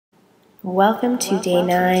Welcome to day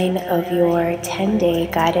 9 of your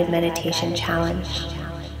 10-day guided meditation challenge.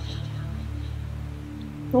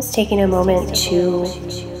 Just taking a moment to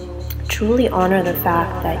truly honor the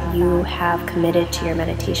fact that you have committed to your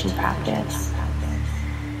meditation practice.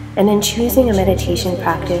 And in choosing a meditation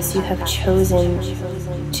practice, you have chosen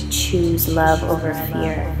to choose love over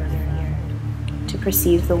fear, to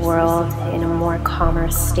perceive the world in a more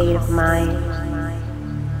calmer state of mind,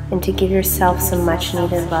 and to give yourself some much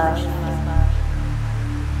needed love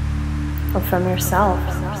from yourself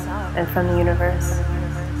and from the universe.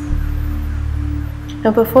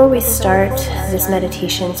 Now, before we start this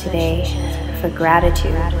meditation today for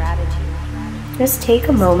gratitude, just take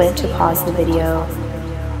a moment to pause the video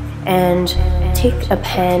and take a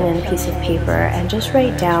pen and a piece of paper and just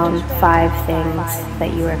write down 5 things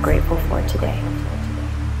that you are grateful for today.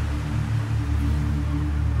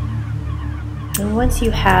 And once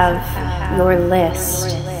you have your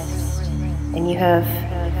list and you have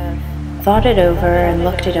thought it over and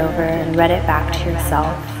looked it over and read it back to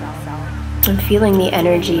yourself, and feeling the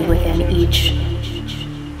energy within each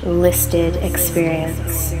listed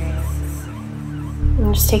experience,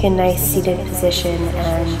 and just take a nice seated position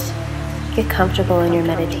and get comfortable in your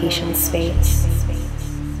meditation space.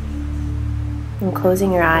 And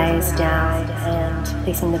closing your eyes down and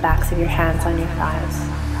placing the backs of your hands on your thighs.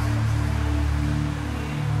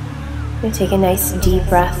 You take a nice deep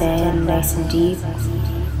breath in, nice and deep.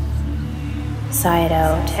 Sigh it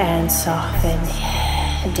out and soften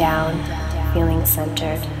down, feeling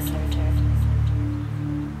centered.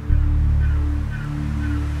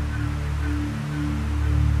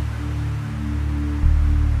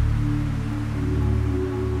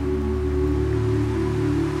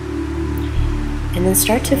 And then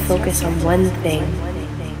start to focus on one thing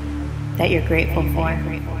that you're grateful for.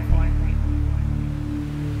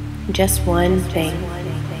 Just one thing.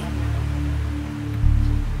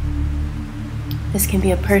 This can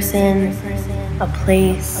be a person, a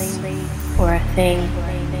place, or a thing.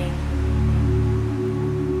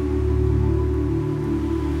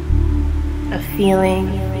 A feeling.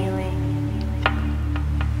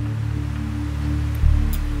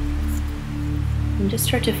 And just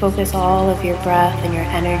start to focus all of your breath and your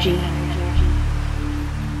energy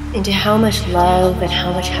into how much love and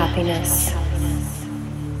how much happiness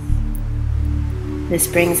this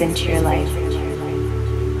brings into your life.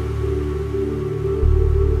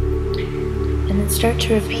 And then start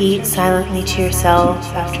to repeat silently to yourself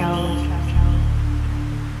after me.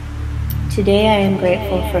 Today I am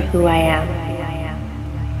grateful for who I am.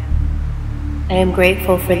 I am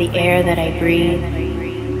grateful for the air that I breathe,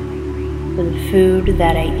 for the food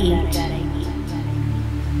that I eat,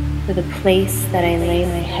 for the place that I lay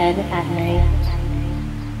my head at night.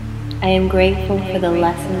 I am grateful for the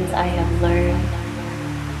lessons I have learned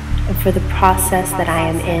and for the process that I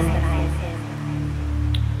am in.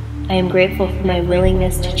 I am grateful for my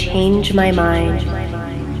willingness to change my mind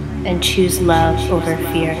and choose love over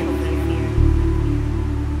fear.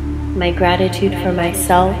 My gratitude for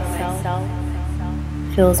myself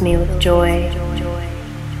fills me with joy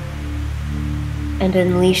and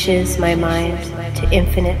unleashes my mind to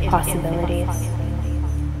infinite possibilities.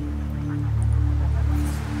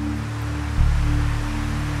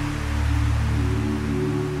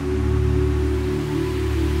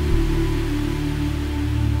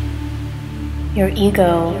 Your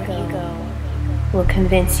ego will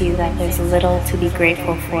convince you that there's little to be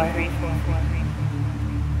grateful for.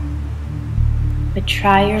 But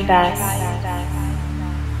try your best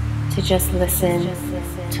to just listen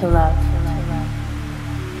to love.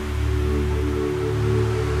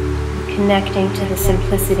 Connecting to the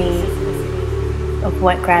simplicity of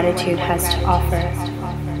what gratitude has to offer.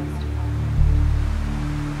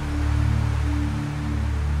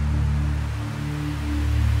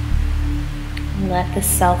 Let the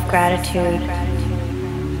self-gratitude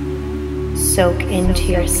soak into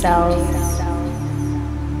your cells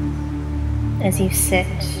as you sit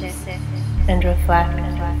and reflect.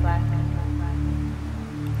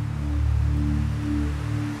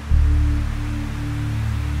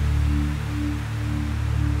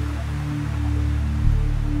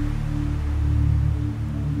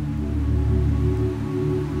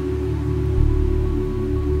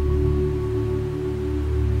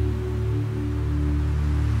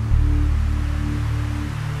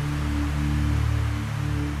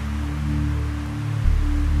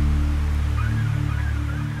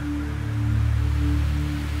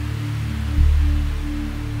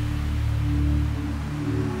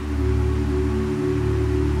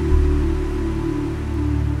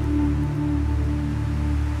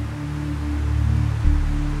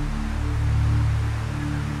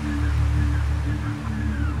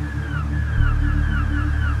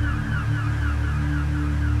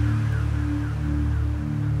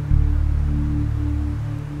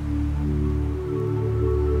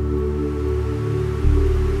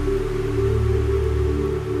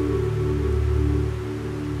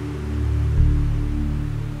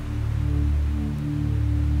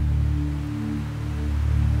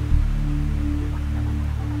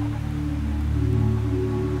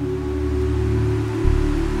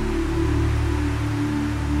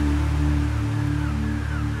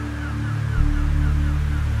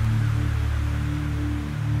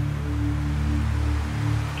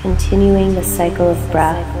 continuing the cycle of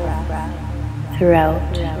breath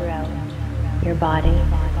throughout your body.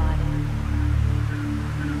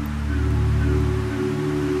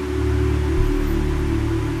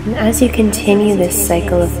 And as you continue this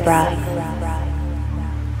cycle of breath,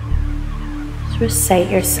 just recite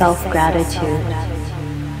your self-gratitude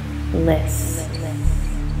list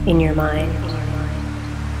in your mind.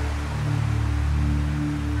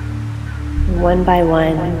 And one by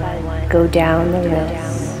one, go down the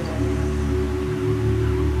list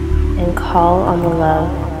and call on the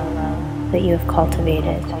love that you have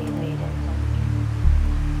cultivated.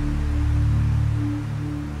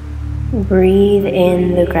 Breathe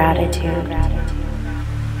in the gratitude.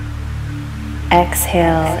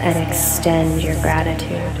 Exhale and extend your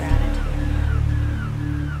gratitude.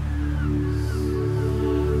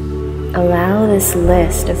 Allow this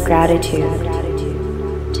list of gratitude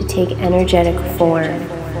to take energetic form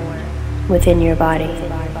within your body.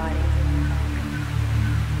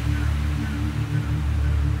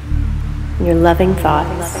 Your loving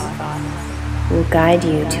thoughts will guide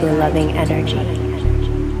you to a loving energy.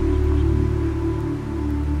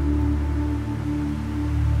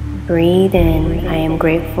 Breathe in, I am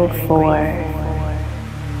grateful for.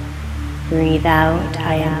 Breathe out,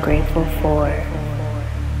 I am grateful for.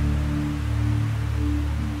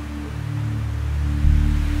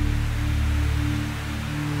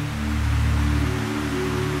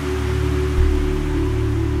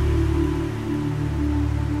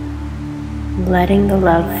 Letting the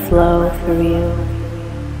love flow through you.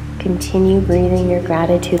 Continue breathing your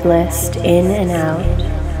gratitude list in and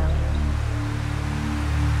out.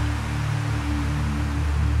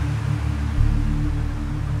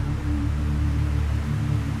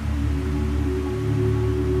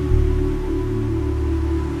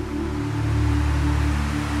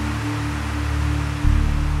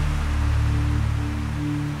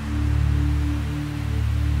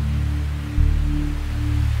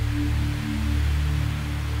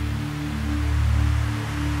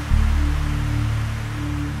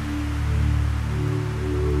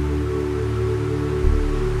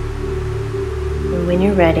 When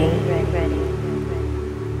you're ready,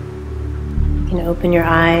 you can open your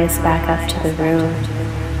eyes back up to the room.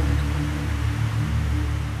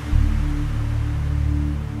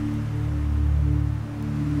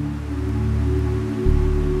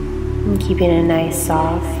 And keeping a nice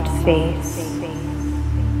soft face.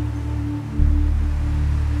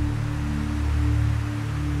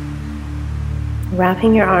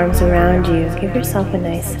 Wrapping your arms around you, give yourself a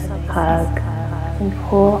nice hug. And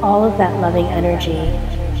pull all of that loving energy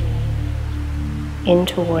in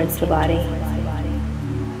towards the body.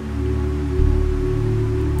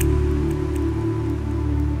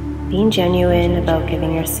 Being genuine about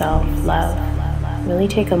giving yourself love. Really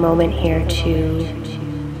take a moment here to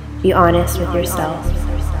be honest with yourself.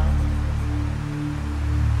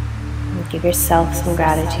 And give yourself some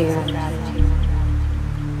gratitude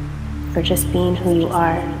for just being who you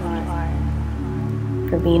are.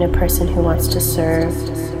 For being a person who wants to serve,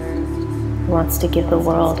 who wants to give the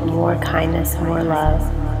world more kindness, more love.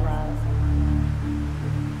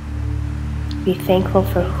 Be thankful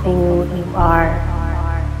for who you are.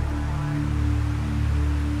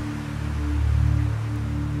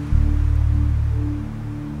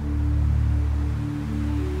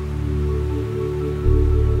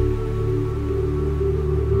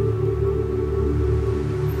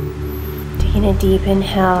 Taking a deep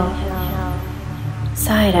inhale.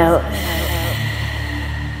 Sigh out.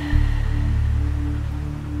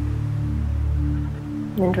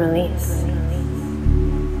 And release.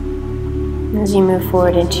 As you move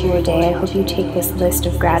forward into your day, I hope you take this list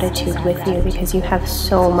of gratitude with you because you have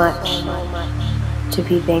so much to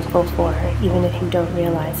be thankful for, even if you don't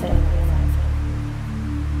realize it.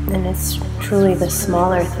 And it's truly the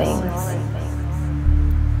smaller things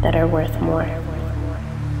that are worth more.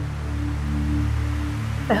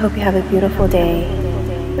 I hope you have a beautiful day.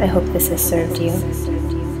 I hope this has served you.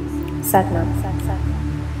 Sat Nam.